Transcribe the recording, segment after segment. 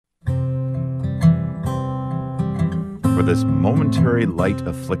for this momentary light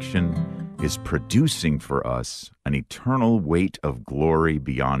affliction is producing for us an eternal weight of glory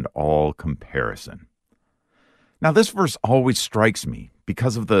beyond all comparison. Now, this verse always strikes me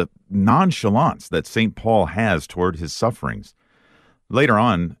because of the nonchalance that St. Paul has toward his sufferings. Later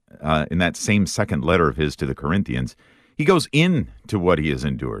on, in that same second letter of his to the Corinthians, he goes into what he has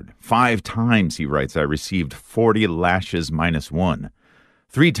endured. 5 times, he writes, I received 40 lashes minus 1.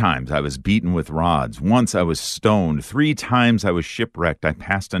 3 times I was beaten with rods. Once I was stoned. 3 times I was shipwrecked. I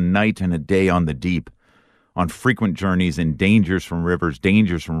passed a night and a day on the deep, on frequent journeys, in dangers from rivers,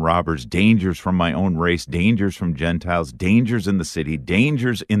 dangers from robbers, dangers from my own race, dangers from Gentiles, dangers in the city,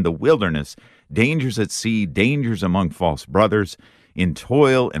 dangers in the wilderness, dangers at sea, dangers among false brothers, in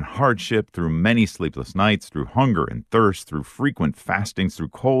toil and hardship, through many sleepless nights, through hunger and thirst, through frequent fastings, through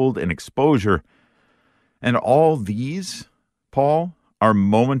cold and exposure. And all these, Paul, are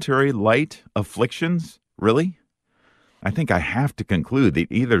momentary light afflictions? Really? I think I have to conclude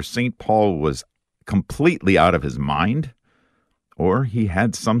that either St. Paul was completely out of his mind, or he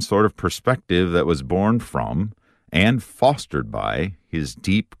had some sort of perspective that was born from and fostered by his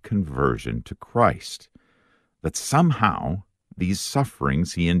deep conversion to Christ, that somehow these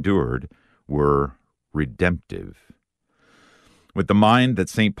sufferings he endured were redemptive. With the mind that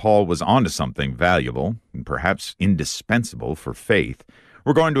St. Paul was onto something valuable and perhaps indispensable for faith,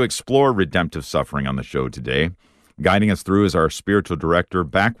 we're going to explore redemptive suffering on the show today. Guiding us through is our spiritual director.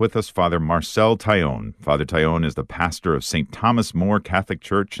 Back with us, Father Marcel Taillon. Father Taillon is the pastor of St. Thomas More Catholic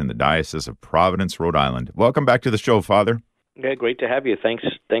Church in the Diocese of Providence, Rhode Island. Welcome back to the show, Father. Yeah, great to have you. Thanks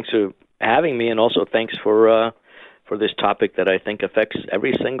for having me, and also thanks for this topic that I think affects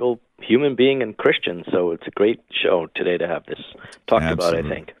every single human being and Christian. So it's a great show today to have this talked about, I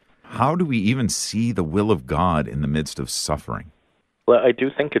think. How do we even see the will of God in the midst of suffering? Well, I do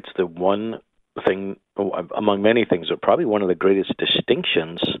think it's the one thing, among many things, but probably one of the greatest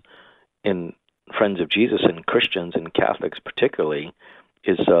distinctions in Friends of Jesus and Christians and Catholics particularly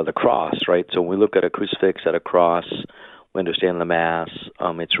is the cross, right? So when we look at a crucifix, at a cross, we understand the Mass.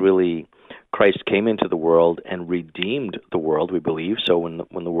 It's really Christ came into the world and redeemed the world, we believe. So when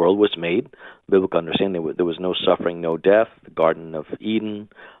the world was made, biblical understanding, there was no suffering, no death, the Garden of Eden.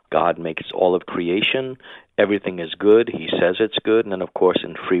 God makes all of creation. Everything is good. He says it's good. And then, of course,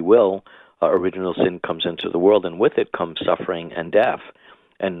 in free will, original sin comes into the world, and with it comes suffering and death.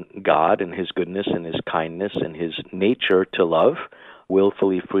 And God, in his goodness and his kindness and his nature to love,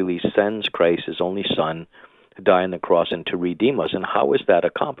 willfully, freely sends Christ, his only Son, to die on the cross and to redeem us. And how is that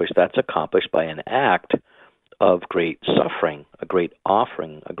accomplished? That's accomplished by an act of great suffering, a great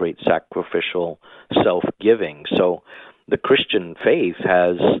offering, a great sacrificial self-giving. So the Christian faith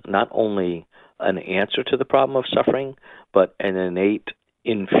has not only an answer to the problem of suffering, but an innate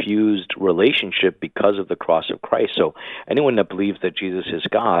infused relationship because of the cross of Christ. So anyone that believes that Jesus is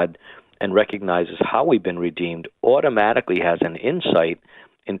God and recognizes how we've been redeemed automatically has an insight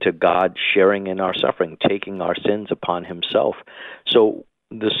into God sharing in our suffering, taking our sins upon himself. So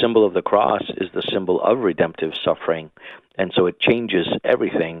the symbol of the cross is the symbol of redemptive suffering. And so it changes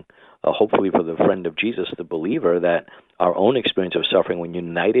everything, hopefully for the friend of Jesus, the believer, that our own experience of suffering, when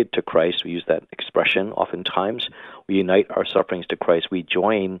united to Christ, we use that expression oftentimes, we unite our sufferings to Christ. We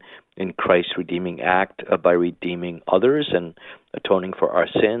join in Christ's redeeming act by redeeming others and atoning for our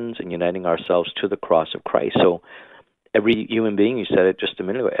sins and uniting ourselves to the cross of Christ. So every human being, you said it just a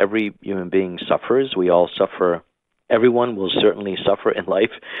minute ago, every human being suffers. We all suffer. Everyone will certainly suffer in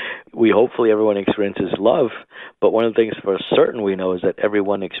life. Hopefully everyone experiences love, but one of the things for certain we know is that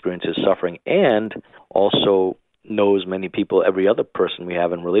everyone experiences suffering, and also knows many people, every other person we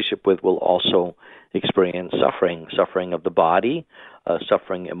have in relationship with will also experience suffering of the body,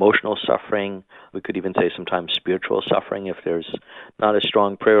 suffering, emotional suffering. We could even say sometimes spiritual suffering if there's not a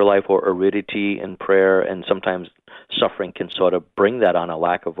strong prayer life or aridity in prayer, and sometimes suffering can sort of bring that on, a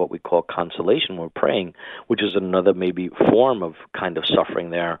lack of what we call consolation when we're praying, which is another maybe form of kind of suffering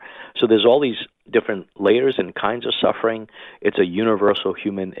there. So there's all these different layers and kinds of suffering. It's a universal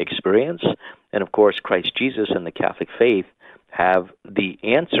human experience. And of course, Christ Jesus and the Catholic faith have the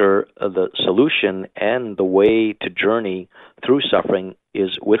answer, the solution, and the way to journey through suffering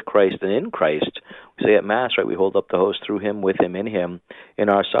is with Christ and in Christ. We say at Mass, right, we hold up the host through him, with him, in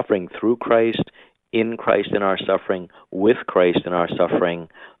our suffering, through Christ, in Christ in our suffering, with Christ in our suffering,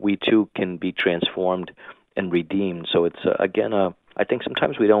 we too can be transformed and redeemed. So it's, again, I think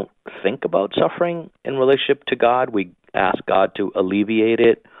sometimes we don't think about suffering in relationship to God. We ask God to alleviate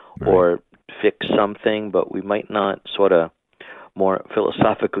it or fix something, but we might not sort of more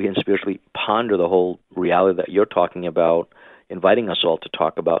philosophically and spiritually ponder the whole reality that you're talking about inviting us all to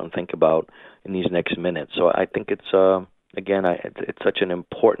talk about and think about in these next minutes. So I think it's it's such an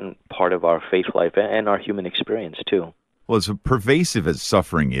important part of our faith life and our human experience too. Well, as pervasive as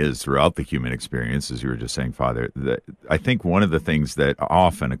suffering is throughout the human experience, as you were just saying, Father, I think one of the things that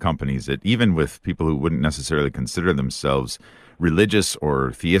often accompanies it, even with people who wouldn't necessarily consider themselves religious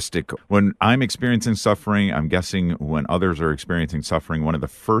or theistic, when I'm experiencing suffering, I'm guessing when others are experiencing suffering, one of the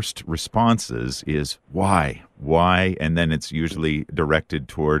first responses is, why? Why? And then it's usually directed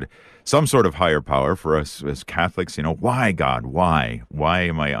toward some sort of higher power. For us as Catholics, why, God? Why? Why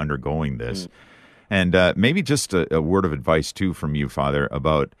am I undergoing this? And maybe just a word of advice, too, from you, Father,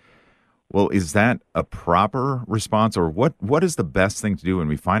 about, well, is that a proper response? Or what is the best thing to do when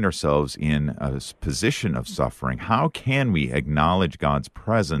we find ourselves in a position of suffering? How can we acknowledge God's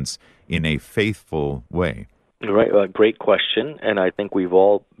presence in a faithful way? Right, great question, and I think we've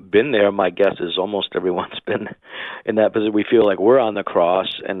all been there. My guess is almost everyone's been in that position. We feel like we're on the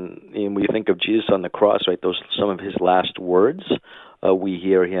cross, and we think of Jesus on the cross, right? Those some of his last words. We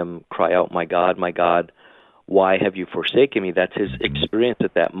hear him cry out, my God, why have you forsaken me?" That's his experience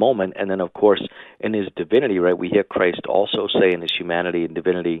at that moment. And then, of course, in his divinity, right, we hear Christ also say in his humanity and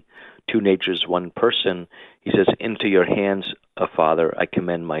divinity, two natures, one person. He says, "Into your hands, Father, I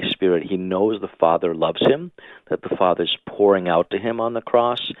commend my spirit." He knows the Father loves him, that the Father's pouring out to him on the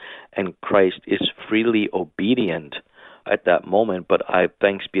cross, and Christ is freely obedient at that moment. But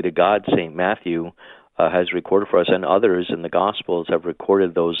thanks be to God, St. Matthew has recorded for us, and others in the Gospels have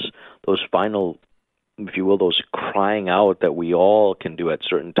recorded those final, if you will, those crying out that we all can do at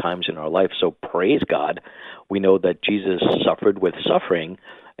certain times in our life. So praise God. We know that Jesus suffered with suffering,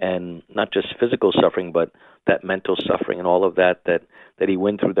 and not just physical suffering, but that mental suffering and all of that he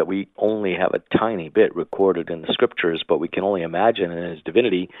went through, that we only have a tiny bit recorded in the Scriptures, but we can only imagine. In his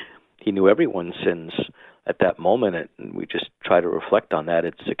divinity, he knew everyone's sins at that moment, and we just try to reflect on that.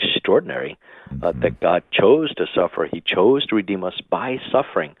 It's extraordinary that God chose to suffer. He chose to redeem us by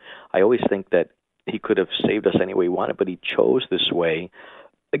suffering. I always think that he could have saved us any way he wanted, but he chose this way,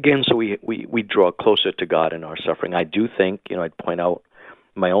 again, so we draw closer to God in our suffering. I do think, I'd point out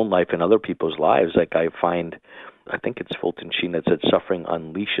in my own life and other people's lives, like I think it's Fulton Sheen that said, suffering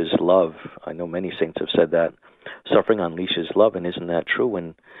unleashes love. I know many saints have said that. Suffering unleashes love, and isn't that true?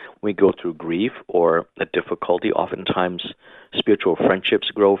 When we go through grief or a difficulty, oftentimes spiritual friendships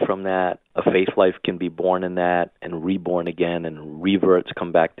grow from that. A faith life can be born in that and reborn again, and reverts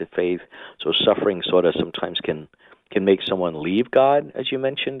come back to faith. So suffering sort of sometimes can make someone leave God, as you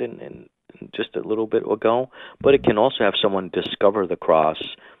mentioned in just a little bit ago, but it can also have someone discover the cross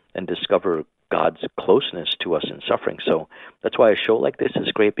and discover God's closeness to us in suffering. So that's why a show like this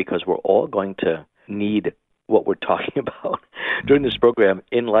is great, because we're all going to need what we're talking about during this program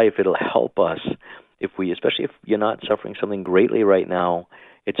in life. It'll help us especially if you're not suffering something greatly right now.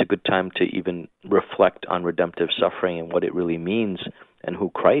 It's a good time to even reflect on redemptive suffering and what it really means and who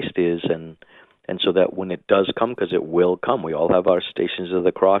Christ is, and so that when it does come, because it will come, we all have our stations of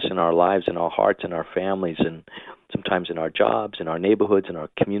the cross in our lives, in our hearts, in our families, and sometimes in our jobs, in our neighborhoods, in our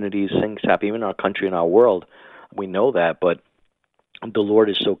communities. Things happen, even in our country, in our world. We know that, but the Lord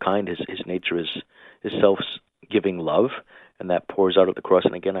is so kind. His nature is self-giving love, and that pours out at the cross.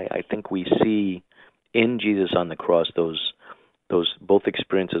 And again, I think we see in Jesus on the cross those both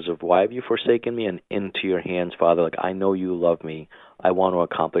experiences of, why have you forsaken me, and into your hands, Father. Like, I know you love me. I want to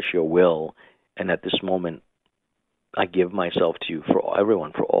accomplish your will. And at this moment, I give myself to you, for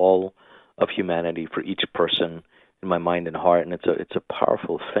everyone, for all of humanity, for each person in my mind and heart. And it's a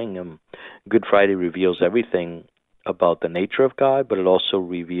powerful thing. Good Friday reveals everything about the nature of God, but it also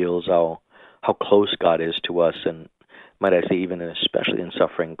reveals how close God is to us. And might I say, even and especially in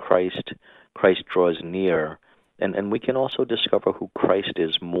suffering, Christ draws near. And we can also discover who Christ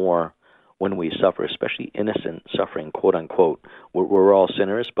is more when we suffer, especially innocent suffering, quote unquote. We're all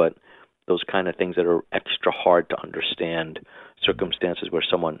sinners, but those kind of things that are extra hard to understand, circumstances where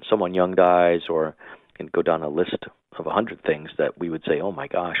someone young dies, or can go down a list of 100 things that we would say, oh my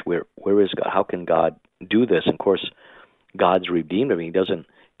gosh, where is God? How can God do this? And of course, God's redeemed him. He doesn't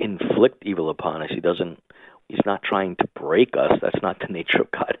inflict evil upon us. He's not trying to break us. That's not the nature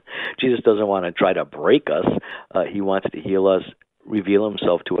of God. Jesus doesn't want to try to break us. He wants to heal us, reveal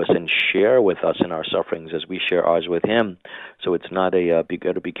himself to us, and share with us in our sufferings as we share ours with him. So it's not we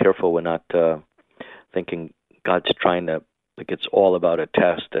got to be careful. We're not thinking God's trying to, like, it's all about a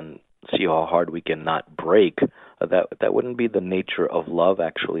test and see how hard we can not break. That wouldn't be the nature of love,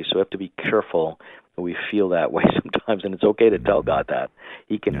 actually. So we have to be careful. We feel that way sometimes, and it's okay to tell God that.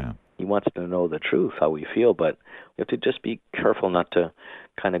 He wants to know the truth, how we feel, but we have to just be careful not to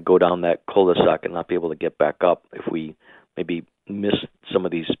kind of go down that cul-de-sac and not be able to get back up if we maybe miss some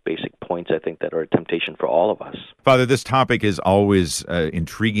of these basic points, I think, that are a temptation for all of us. Father, this topic is always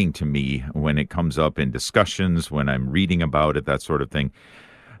intriguing to me when it comes up in discussions, when I'm reading about it, that sort of thing.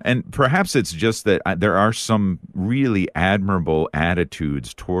 And perhaps it's just that there are some really admirable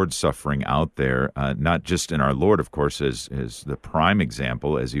attitudes towards suffering out there, not just in our Lord, of course, as the prime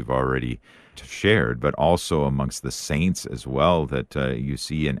example, as you've already shared, but also amongst the saints as well, that you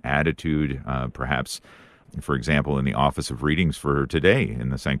see an attitude, perhaps, for example, in the Office of Readings for today, in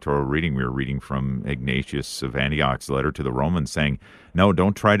the Sanctoral Reading, we were reading from Ignatius of Antioch's letter to the Romans saying, no,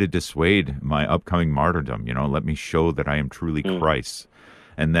 don't try to dissuade my upcoming martyrdom. Let me show that I am truly Christ.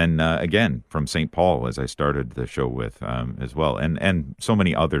 And then, again, from St. Paul, as I started the show with as well, and so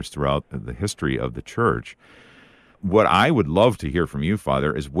many others throughout the history of the Church. What I would love to hear from you,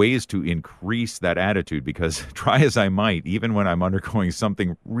 Father, is ways to increase that attitude, because try as I might, even when I'm undergoing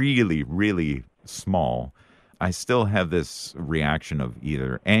something really, really small, I still have this reaction of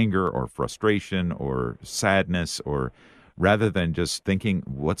either anger or frustration or sadness, or rather than just thinking,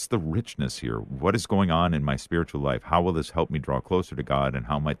 what's the richness here? What is going on in my spiritual life? How will this help me draw closer to God? And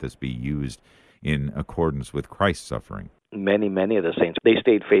how might this be used in accordance with Christ's suffering? Many of the saints, they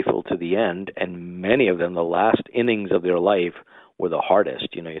stayed faithful to the end, and many of them, the last innings of their life were the hardest.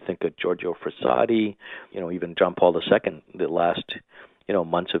 You think of Giorgio Frassati, even John Paul II, the last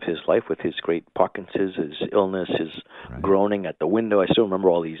months of his life with his great Parkinson's, his illness, his groaning at the window. I still remember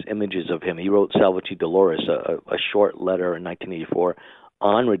all these images of him. He wrote Salvaci Dolores, a short letter in 1984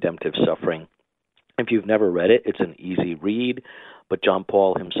 on redemptive suffering. If you've never read it, it's an easy read. But John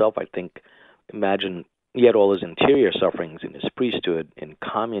Paul himself, I think, imagine he had all his interior sufferings in his priesthood, in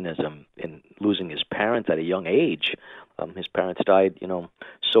communism, in losing his parents at a young age. His parents died,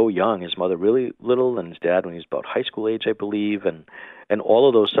 so young. His mother really little, and his dad when he was about high school age, I believe. And all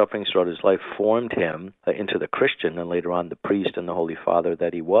of those sufferings throughout his life formed him into the Christian and later on the priest and the Holy Father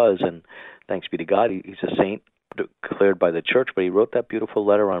that he was. And thanks be to God, he's a saint declared by the Church, but he wrote that beautiful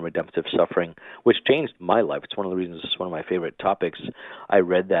letter on redemptive suffering, which changed my life. It's one of the reasons it's one of my favorite topics. I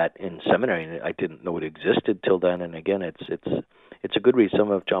read that in seminary, and I didn't know it existed till then. And again, it's a good read. Some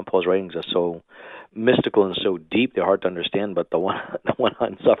of John Paul's writings are so mystical and so deep, they're hard to understand. But the one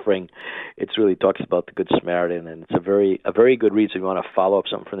on suffering, it really talks about the Good Samaritan, and it's a very good read. So if you want to follow up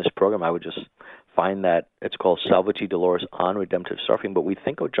something from this program, I would just find that. It's called Salvaci Dolores on redemptive suffering. But we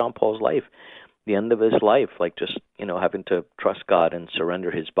think of John Paul's life, the end of his life, like just having to trust God and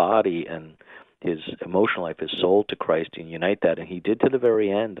surrender his body and his emotional life, his soul to Christ, and unite that. And he did to the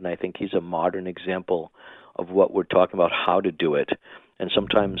very end. And I think he's a modern example of what we're talking about, how to do it. And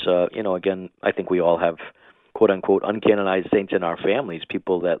sometimes, again, I think we all have, quote unquote, uncanonized saints in our families,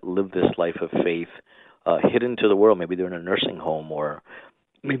 people that live this life of faith hidden to the world. Maybe they're in a nursing home, or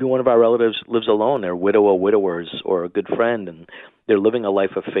maybe one of our relatives lives alone. They're widow or widowers, or a good friend, and they're living a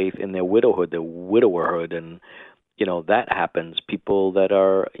life of faith in their widowhood, their widowerhood, and that happens. People that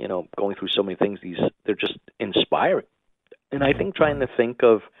are going through so many things, they're just inspiring. And I think trying to think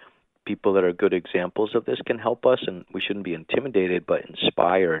of people that are good examples of this can help us, and we shouldn't be intimidated but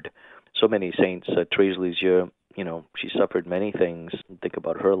inspired. So many saints, Therese Lisieux, she suffered many things. Think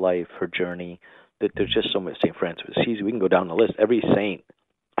about her life, her journey. There's just so much. St. Francis of Assisi, we can go down the list. Every saint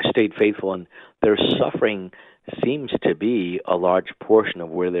stayed faithful, and their suffering seems to be a large portion of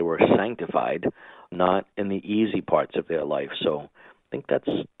where they were sanctified, not in the easy parts of their life. So I think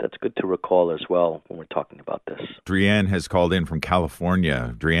that's good to recall as well when we're talking about this. Drianne has called in from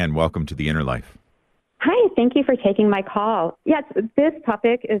California. Drianne, welcome to The Inner Life. Hi, thank you for taking my call. Yes, this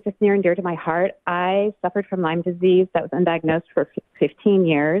topic is just near and dear to my heart. I suffered from Lyme disease that was undiagnosed for 15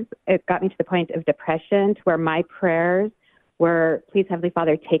 years. It got me to the point of depression, to where my prayers were, please, Heavenly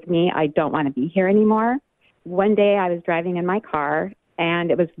Father, take me. I don't want to be here anymore. One day I was driving in my car, and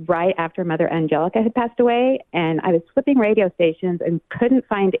it was right after Mother Angelica had passed away, and I was flipping radio stations and couldn't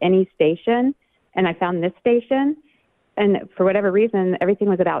find any station, and I found this station, and for whatever reason, everything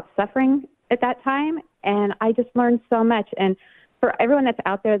was about suffering at that time, and I just learned so much. And for everyone that's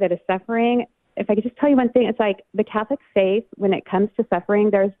out there that is suffering, if I could just tell you one thing, it's like the Catholic faith, when it comes to suffering,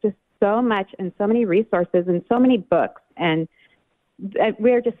 there's just so much and so many resources and so many books, and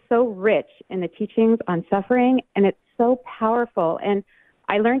we're just so rich in the teachings on suffering, and it's so powerful. And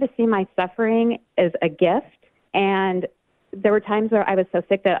I learned to see my suffering as a gift, and there were times where I was so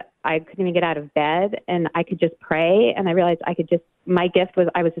sick that I couldn't even get out of bed, and I could just pray, and I realized my gift was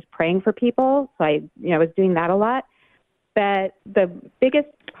I was just praying for people, so I was doing that a lot. But the biggest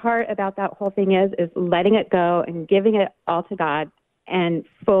part about that whole thing is letting it go and giving it all to God, and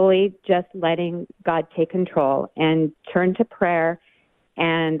fully just letting God take control and turn to prayer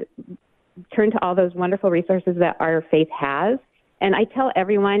and turn to all those wonderful resources that our faith has. And I tell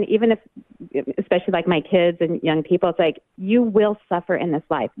everyone, even if, especially like my kids and young people, it's like, you will suffer in this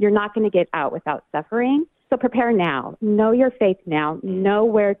life. You're not going to get out without suffering. So prepare now. Know your faith now. Know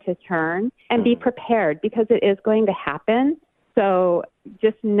where to turn and be prepared, because it is going to happen. So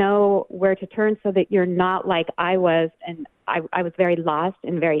just know where to turn so that you're not like I was. And I was very lost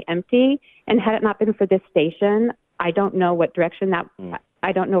and very empty. And had it not been for this station, I don't know what direction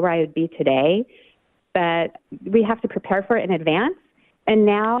I don't know where I would be today. But we have to prepare for it in advance. And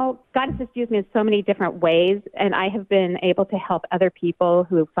now God has just used me in so many different ways. And I have been able to help other people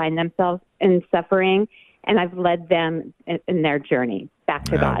who find themselves in suffering. And I've led them in their journey back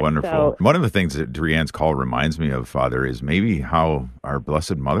to God. Wonderful. So, one of the things that Drianne's call reminds me of, Father, is maybe how our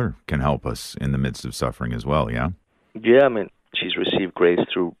Blessed Mother can help us in the midst of suffering as well, yeah? Yeah, I mean, she's received grace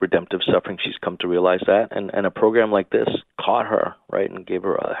through redemptive suffering. She's come to realize that. And a program like this caught her, right, and gave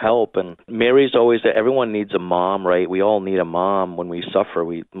her help. And Mary's always there. Everyone needs a mom, right? We all need a mom when we suffer.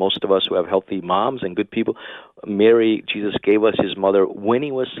 Most of us who have healthy moms and good people, Mary, Jesus gave us his mother when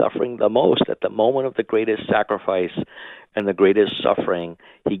he was suffering the most. At the moment of the greatest sacrifice and the greatest suffering,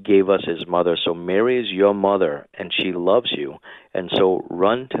 he gave us his mother. So Mary is your mother, and she loves you. And so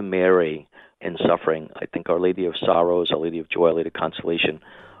run to Mary in suffering. I think Our Lady of Sorrows, Our Lady of Joy, Our Lady of Consolation.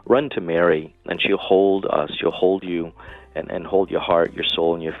 Run to Mary, and she'll hold us. She'll hold you and hold your heart, your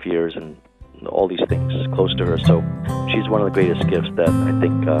soul, and your fears, and all these things close to her. So she's one of the greatest gifts that I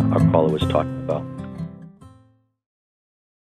think our caller was talking about.